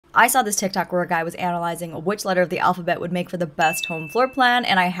I saw this TikTok where a guy was analyzing which letter of the alphabet would make for the best home floor plan,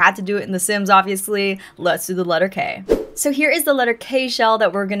 and I had to do it in The Sims, obviously. Let's do the letter K. So here is the letter K shell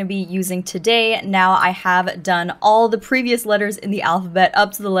that we're going to be using today. Now I have done all the previous letters in the alphabet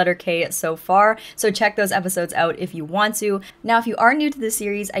up to the letter K so far, so check those episodes out if you want to. Now if you are new to the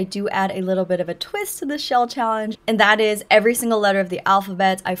series, I do add a little bit of a twist to the shell challenge, and that is every single letter of the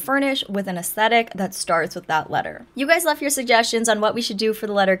alphabet I furnish with an aesthetic that starts with that letter. You guys left your suggestions on what we should do for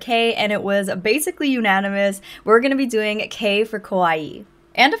the letter K, and it was basically unanimous. We're going to be doing K for Kawaii.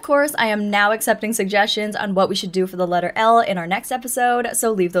 And of course, I am now accepting suggestions on what we should do for the letter L in our next episode, so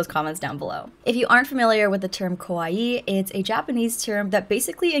leave those comments down below. If you aren't familiar with the term Kawaii, it's a Japanese term that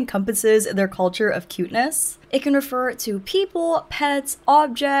basically encompasses their culture of cuteness. It can refer to people, pets,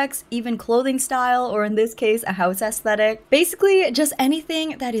 objects, even clothing style, or in this case, a house aesthetic. Basically, just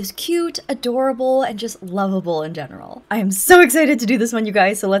anything that is cute, adorable, and just lovable in general. I am so excited to do this one, you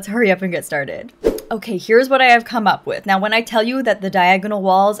guys, so let's hurry up and get started. Okay, here's what I have come up with. Now, when I tell you that the diagonal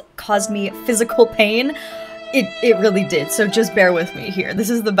walls caused me physical pain, it really did, so just bear with me here. This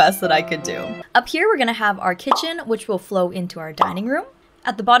is the best that I could do. Up here, we're gonna have our kitchen, which will flow into our dining room.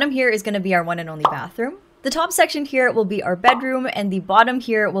 At the bottom here is gonna be our one and only bathroom. The top section here will be our bedroom, and the bottom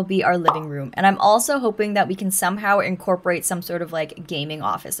here will be our living room. And I'm also hoping that we can somehow incorporate some sort of like gaming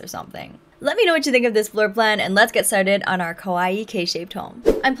office or something. Let me know what you think of this floor plan, and let's get started on our Kawaii K-shaped home.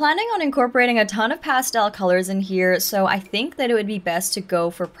 I'm planning on incorporating a ton of pastel colors in here, so I think that it would be best to go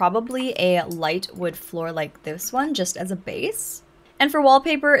for probably a light wood floor like this one, just as a base. And for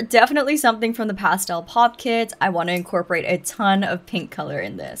wallpaper, definitely something from the pastel pop kit. I want to incorporate a ton of pink color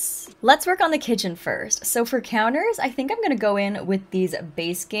in this. Let's work on the kitchen first. So for counters, I think I'm going to go in with these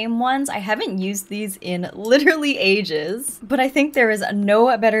base game ones. I haven't used these in literally ages, but I think there is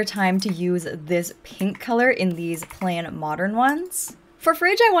no better time to use this pink color in these plain modern ones. For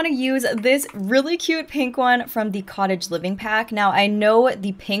fridge, I want to use this really cute pink one from the Cottage Living pack. Now, I know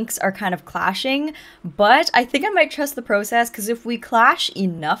the pinks are kind of clashing, but I think I might trust the process because if we clash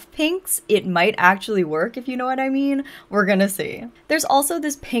enough pinks, it might actually work, if you know what I mean. We're gonna see. There's also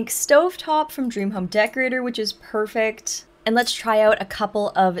this pink stovetop from Dream Home Decorator, which is perfect. And let's try out a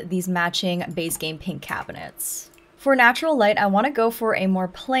couple of these matching base game pink cabinets. For natural light, I want to go for a more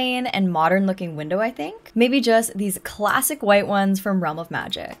plain and modern looking window, I think. Maybe just these classic white ones from Realm of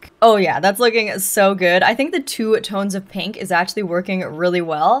Magic. Oh yeah, that's looking so good. I think the two tones of pink is actually working really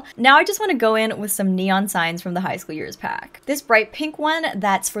well. Now I just want to go in with some neon signs from the High School Years pack. This bright pink one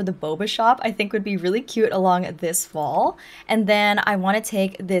that's for the boba shop I think would be really cute along this wall. And then I want to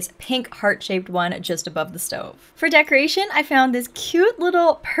take this pink heart-shaped one just above the stove. For decoration, I found this cute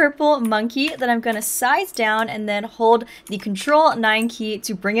little purple monkey that I'm going to size down and then hold the Control 9 key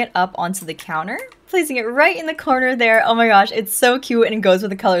to bring it up onto the counter. Placing it right in the corner there. Oh my gosh, it's so cute and it goes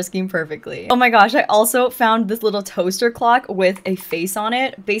with the color scheme perfectly. Oh my gosh, I also found this little toaster clock with a face on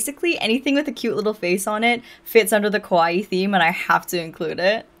it. Basically, anything with a cute little face on it fits under the Kawaii theme and I have to include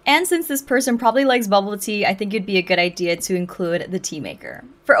it. And since this person probably likes bubble tea, I think it'd be a good idea to include the tea maker.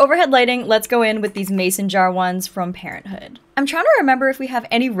 For overhead lighting, let's go in with these mason jar ones from Parenthood. I'm trying to remember if we have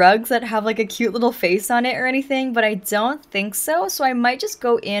any rugs that have like a cute little face on it or anything, but I don't think so. So I might just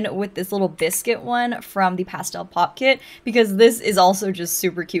go in with this little biscuit one from the Pastel Pop Kit because this is also just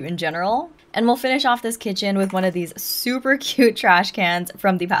super cute in general. And we'll finish off this kitchen with one of these super cute trash cans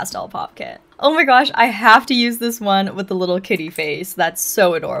from the Pastel Pop Kit. Oh my gosh, I have to use this one with the little kitty face. That's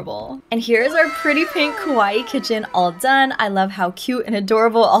so adorable. And here's our pretty pink Kawaii kitchen all done. I love how cute and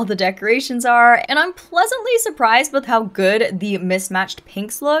adorable all the decorations are, and I'm pleasantly surprised with how good the mismatched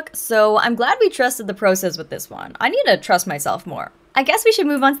pinks look, so I'm glad we trusted the process with this one. I need to trust myself more. I guess we should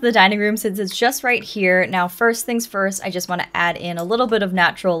move on to the dining room since it's just right here. Now, first things first, I just want to add in a little bit of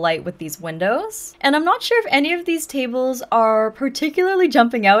natural light with these windows. And I'm not sure if any of these tables are particularly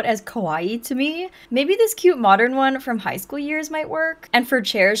jumping out as kawaii to me. Maybe this cute modern one from High School Years might work. And for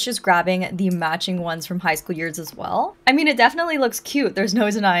chairs, just grabbing the matching ones from High School Years as well. I mean, it definitely looks cute. There's no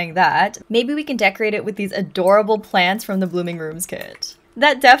denying that. Maybe we can decorate it with these adorable plants from the Blooming Rooms kit.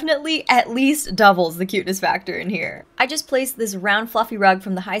 That definitely at least doubles the cuteness factor in here. I just placed this round fluffy rug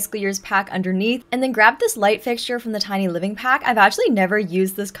from the High School Years pack underneath and then grabbed this light fixture from the Tiny Living pack. I've actually never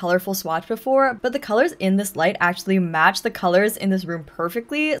used this colorful swatch before, but the colors in this light actually match the colors in this room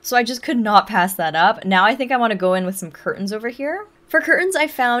perfectly, so I just could not pass that up. Now I think I want to go in with some curtains over here. For curtains, I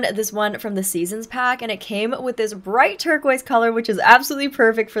found this one from the Seasons pack, and it came with this bright turquoise color, which is absolutely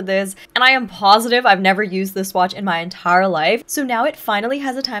perfect for this, and I am positive I've never used this swatch in my entire life, so now it finally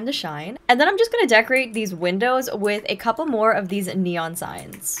has a time to shine. And then I'm just going to decorate these windows with a couple more of these neon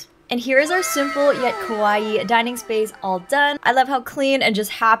signs. And here is our simple yet kawaii dining space all done. I love how clean and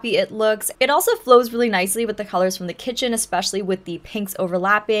just happy it looks. It also flows really nicely with the colors from the kitchen, especially with the pinks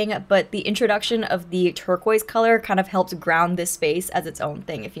overlapping, but the introduction of the turquoise color kind of helps ground this space as its own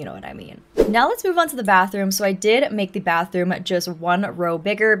thing, if you know what I mean. Now let's move on to the bathroom. So I did make the bathroom just one row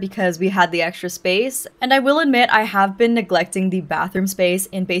bigger because we had the extra space. And I will admit I have been neglecting the bathroom space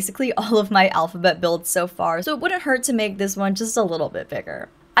in basically all of my alphabet builds so far, so it wouldn't hurt to make this one just a little bit bigger.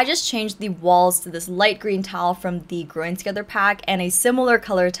 I just changed the walls to this light green tile from the Growing Together pack and a similar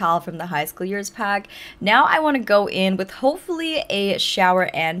color tile from the High School Years pack. Now I want to go in with hopefully a shower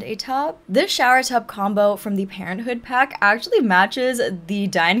and a tub. This shower tub combo from the Parenthood pack actually matches the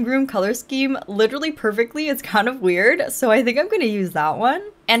dining room color scheme literally perfectly. It's kind of weird, so I think I'm going to use that one.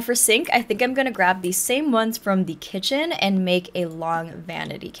 And for sink, I think I'm going to grab the same ones from the kitchen and make a long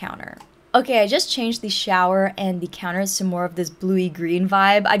vanity counter. Okay, I just changed the shower and the counters to more of this bluey green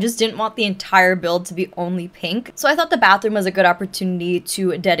vibe. I just didn't want the entire build to be only pink, so I thought the bathroom was a good opportunity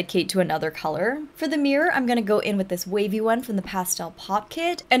to dedicate to another color. For the mirror, I'm gonna go in with this wavy one from the Pastel Pop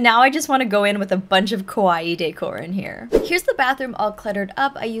Kit, and now I just want to go in with a bunch of kawaii decor in here. Here's the bathroom all cluttered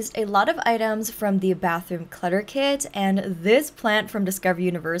up. I used a lot of items from the bathroom clutter kit, and this plant from Discover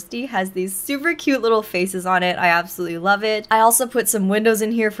University has these super cute little faces on it. I absolutely love it. I also put some windows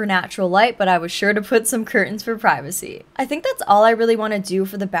in here for natural light, but I was sure to put some curtains for privacy. I think that's all I really want to do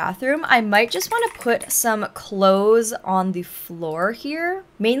for the bathroom. I might just want to put some clothes on the floor here,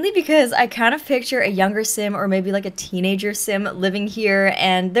 mainly because I kind of picture a younger sim or maybe like a teenager sim living here,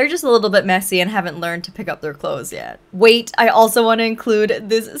 and they're just a little bit messy and haven't learned to pick up their clothes yet. Wait, I also want to include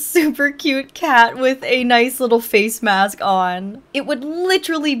this super cute cat with a nice little face mask on. It would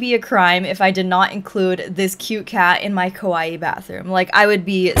literally be a crime if I did not include this cute cat in my kawaii bathroom. Like, I would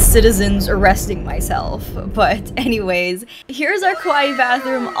be citizen arresting myself. But anyways, here's our kawaii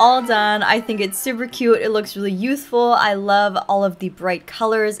bathroom all done. I think it's super cute. It looks really youthful. I love all of the bright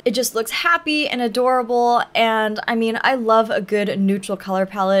colors. It just looks happy and adorable, and I mean, I love a good neutral color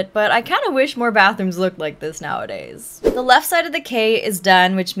palette, but I kind of wish more bathrooms looked like this nowadays. The left side of the K is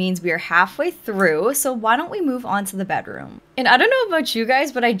done, which means we are halfway through, so why don't we move on to the bedroom? And I don't know about you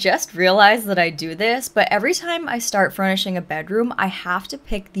guys, but I just realized that I do this, but every time I start furnishing a bedroom, I have to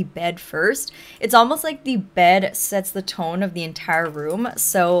pick the bed first. It's almost like the bed sets the tone of the entire room,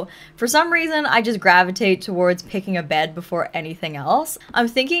 so for some reason I just gravitate towards picking a bed before anything else. I'm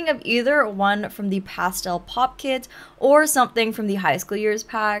thinking of either one from the Pastel Pop Kit or something from the High School Years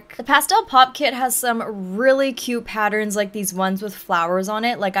pack. The Pastel Pop Kit has some really cute patterns like these ones with flowers on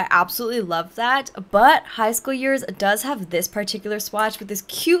it. Like, I absolutely love that, but High School Years does have this particular swatch with this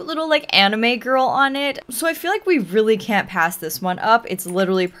cute little like anime girl on it, so I feel like we really can't pass this one up. It's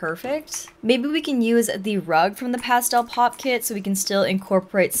literally perfect. Maybe we can use the rug from the Pastel Pop Kit so we can still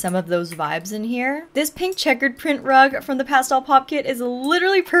incorporate some of those vibes in here. This pink checkered print rug from the Pastel Pop Kit is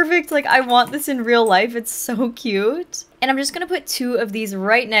literally perfect. Like, I want this in real life. It's so cute. And I'm just going to put two of these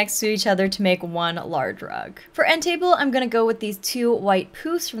right next to each other to make one large rug. For end table, I'm going to go with these two white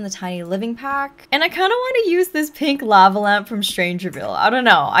poofs from the Tiny Living pack. And I kind of want to use this pink lava lamp from Strangerville. I don't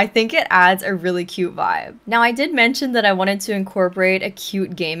know. I think it adds a really cute vibe. Now, I did mention that I wanted to incorporate a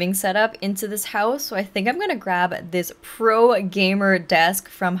cute gaming setup into this house, so I think I'm going to grab this pro gamer desk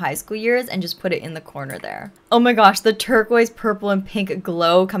from High School Years and just put it in the corner there. Oh my gosh, the turquoise, purple, and pink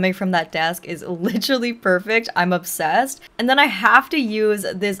glow coming from that desk is literally perfect. I'm obsessed. And then I have to use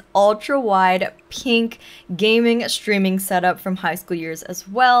this ultra wide pink gaming streaming setup from High School Years as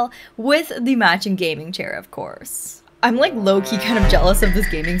well, with the matching gaming chair, of course. I'm like low-key kind of jealous of this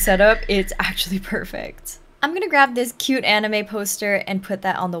gaming setup. It's actually perfect. I'm gonna grab this cute anime poster and put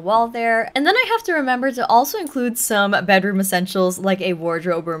that on the wall there. And then I have to remember to also include some bedroom essentials like a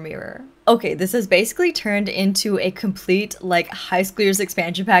wardrobe or mirror. Okay, this has basically turned into a complete like High School Years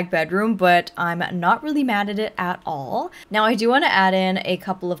expansion pack bedroom, but I'm not really mad at it at all. Now I do want to add in a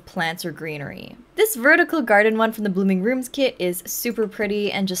couple of plants or greenery. This vertical garden one from the Blooming Rooms kit is super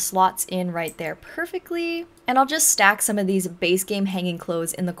pretty and just slots in right there perfectly. And I'll just stack some of these base game hanging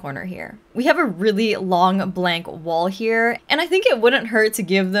clothes in the corner here. We have a really long blank wall here, and I think it wouldn't hurt to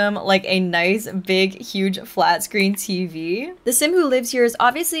give them like a nice big huge flat screen TV. The sim who lives here is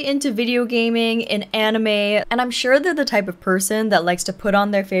obviously into video gaming and anime, and I'm sure they're the type of person that likes to put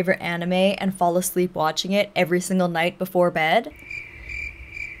on their favorite anime and fall asleep watching it every single night before bed.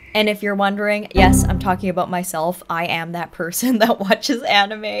 And if you're wondering, yes, I'm talking about myself. I am that person that watches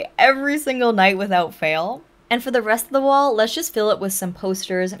anime every single night without fail. And for the rest of the wall, let's just fill it with some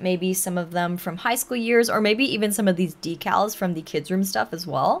posters, maybe some of them from High School Years, or maybe even some of these decals from the kids' room stuff as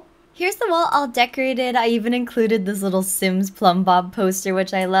well. Here's the wall all decorated. I even included this little Sims Plum Bob poster,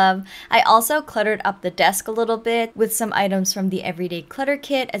 which I love. I also cluttered up the desk a little bit with some items from the Everyday Clutter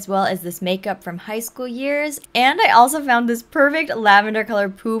Kit, as well as this makeup from high school years. And I also found this perfect lavender color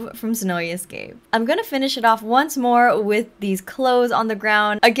poof from Snowy Escape. I'm gonna finish it off once more with these clothes on the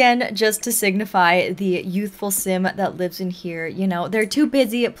ground. Again, just to signify the youthful Sim that lives in here. You know, they're too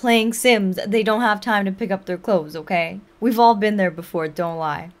busy playing Sims. They don't have time to pick up their clothes, okay? We've all been there before, don't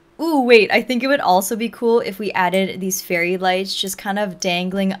lie. Ooh, wait, I think it would also be cool if we added these fairy lights just kind of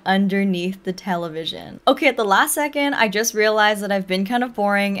dangling underneath the television. Okay, at the last second, I just realized that I've been kind of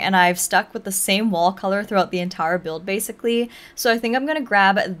boring and I've stuck with the same wall color throughout the entire build basically. So I think I'm gonna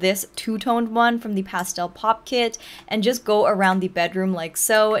grab this two-toned one from the Pastel Pop Kit and just go around the bedroom like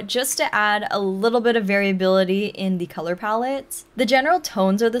so, just to add a little bit of variability in the color palette. The general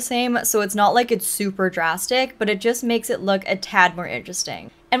tones are the same, so it's not like it's super drastic, but it just makes it look a tad more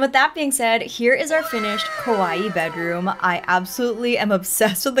interesting. And with that being said, here is our finished kawaii bedroom. I absolutely am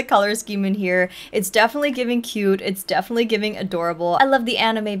obsessed with the color scheme in here. It's definitely giving cute, it's definitely giving adorable. I love the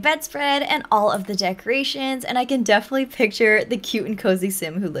anime bedspread and all of the decorations, and I can definitely picture the cute and cozy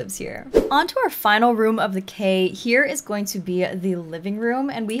Sim who lives here. On to our final room of the K. Here is going to be the living room,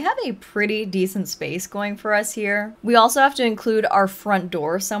 and we have a pretty decent space going for us here. We also have to include our front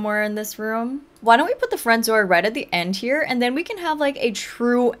door somewhere in this room. Why don't we put the front door right at the end here, and then we can have like a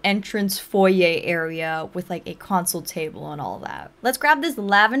true entrance foyer area with like a console table and all that. Let's grab this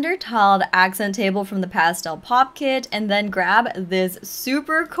lavender tiled accent table from the Pastel Pop Kit, and then grab this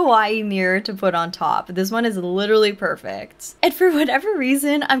super kawaii mirror to put on top. This one is literally perfect. And for whatever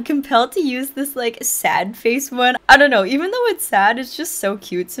reason, I'm compelled to use this like sad face one. I don't know, even though it's sad, it's just so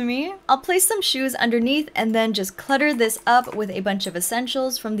cute to me. I'll place some shoes underneath and then just clutter this up with a bunch of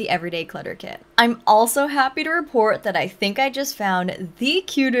essentials from the Everyday Clutter Kit. I'm also happy to report that I think I just found the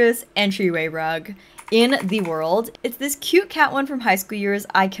cutest entryway rug in the world. It's this cute cat one from high school years.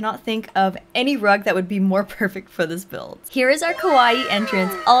 I cannot think of any rug that would be more perfect for this build. Here is our kawaii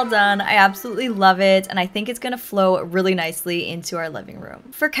entrance all done. I absolutely love it, and I think it's gonna flow really nicely into our living room.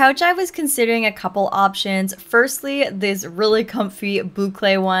 For couch, I was considering a couple options. Firstly, this really comfy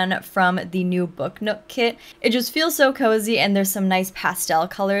boucle one from the new Book Nook kit. It just feels so cozy, and there's some nice pastel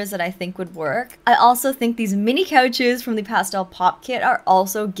colors that I think would work. I also think these mini couches from the Pastel Pop Kit are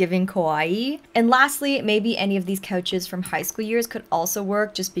also giving kawaii. And lastly, maybe any of these couches from high school years could also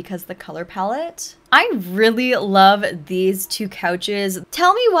work just because the color palette. I really love these two couches.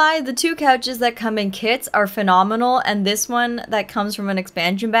 Tell me why the two couches that come in kits are phenomenal and this one that comes from an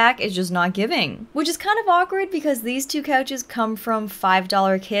expansion pack is just not giving. Which is kind of awkward because these two couches come from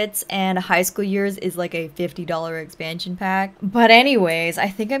 $5 kits and high school years is like a $50 expansion pack. But anyways, I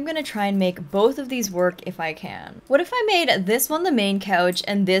think I'm gonna try and make both of these work if I can. What if I made this one the main couch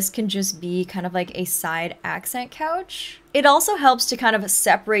and this can just be kind of like a side accent couch? It also helps to kind of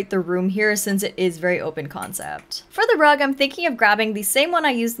separate the room here since it is very open concept. For the rug, I'm thinking of grabbing the same one I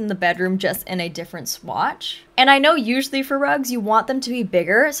used in the bedroom, just in a different swatch. And I know usually for rugs, you want them to be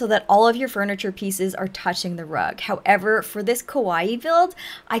bigger so that all of your furniture pieces are touching the rug. However, for this kawaii build,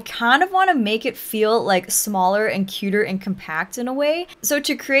 I kind of want to make it feel like smaller and cuter and compact in a way. So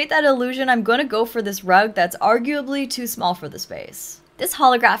to create that illusion, I'm going to go for this rug that's arguably too small for the space. This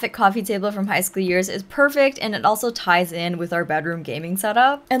holographic coffee table from high school years is perfect, and it also ties in with our bedroom gaming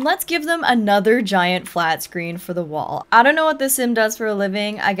setup. And let's give them another giant flat screen for the wall. I don't know what this sim does for a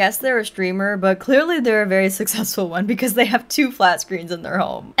living. I guess they're a streamer, but clearly they're a very successful one because they have 2 flat screens in their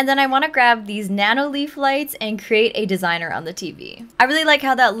home. And then I want to grab these nano leaf lights and create a designer on the TV. I really like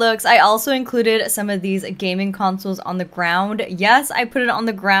how that looks. I also included some of these gaming consoles on the ground. Yes, I put it on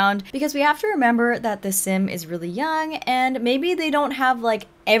the ground because we have to remember that the sim is really young and maybe they don't have like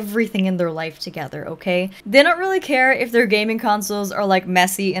everything in their life together, okay? They don't really care if their gaming consoles are like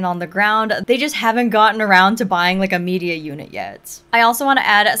messy and on the ground. They just haven't gotten around to buying like a media unit yet. I also want to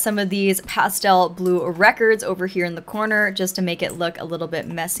add some of these pastel blue records over here in the corner just to make it look a little bit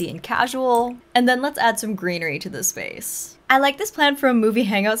messy and casual. And then let's add some greenery to this space. I like this plan from movie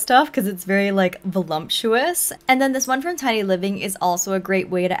hangout stuff because it's very like voluptuous. And then this one from Tiny Living is also a great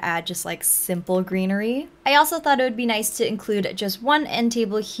way to add just like simple greenery. I also thought it would be nice to include just one end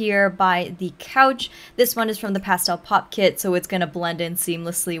table here by the couch. This one is from the Pastel Pop Kit, so it's going to blend in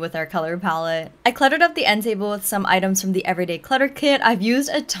seamlessly with our color palette. I cluttered up the end table with some items from the Everyday Clutter Kit. I've used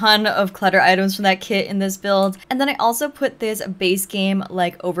a ton of clutter items from that kit in this build. And then I also put this base game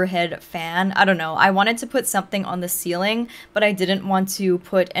like overhead fan. I don't know, I wanted to put something on the ceiling, but I didn't want to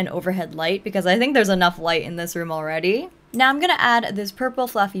put an overhead light because I think there's enough light in this room already. Now I'm gonna add this purple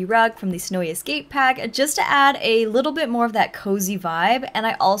fluffy rug from the Snowy Escape pack just to add a little bit more of that cozy vibe, and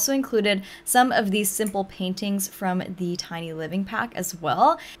I also included some of these simple paintings from the Tiny Living pack as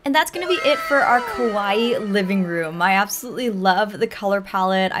well. And that's gonna be it for our Kawaii living room. I absolutely love the color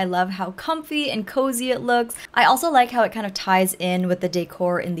palette. I love how comfy and cozy it looks. I also like how it kind of ties in with the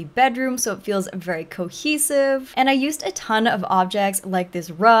decor in the bedroom, so it feels very cohesive. And I used a ton of objects like this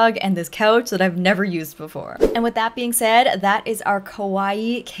rug and this couch that I've never used before. And with that being said, that is our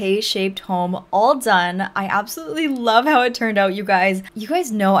Kawaii K-shaped home all done. I absolutely love how it turned out, you guys. You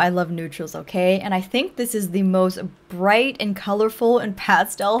guys know I love neutrals, okay? And I think this is the most bright and colorful and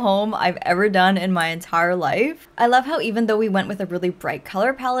pastel home I've ever done in my entire life. I love how even though we went with a really bright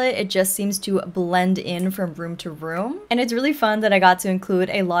color palette, it just seems to blend in from room to room. And it's really fun that I got to include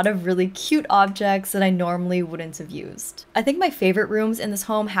a lot of really cute objects that I normally wouldn't have used. I think my favorite rooms in this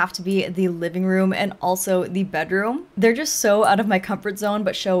home have to be the living room and also the bedroom. They're just so out of my comfort zone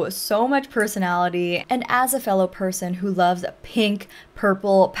but show so much personality, and as a fellow person who loves pink,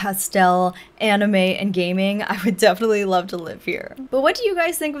 purple, pastel, anime, and gaming, I would definitely love to live here. But what do you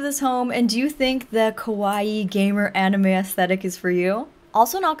guys think of this home, and do you think the kawaii gamer anime aesthetic is for you?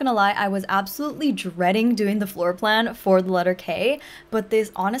 Also, not gonna lie, I was absolutely dreading doing the floor plan for the letter K, but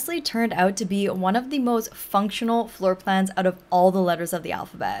this honestly turned out to be one of the most functional floor plans out of all the letters of the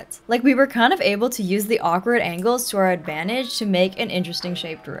alphabet. Like, we were kind of able to use the awkward angles to our advantage to make an interesting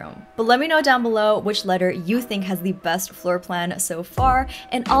shaped room. But let me know down below which letter you think has the best floor plan so far,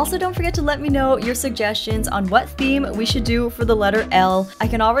 and also don't forget to let me know your suggestions on what theme we should do for the letter L. I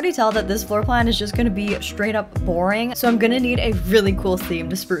can already tell that this floor plan is just gonna be straight up boring, so I'm gonna need a really cool theme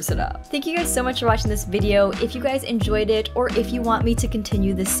to spruce it up. Thank you guys so much for watching this video. If you guys enjoyed it, or if you want me to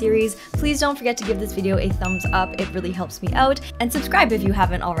continue this series, please don't forget to give this video a thumbs up. It really helps me out, and subscribe if you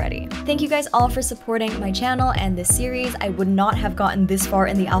haven't already. Thank you guys all for supporting my channel and this series. I would not have gotten this far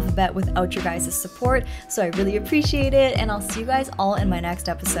in the alphabet without your guys' support, so I really appreciate it, and I'll see you guys all in my next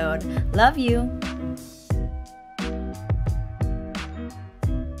episode. Love you!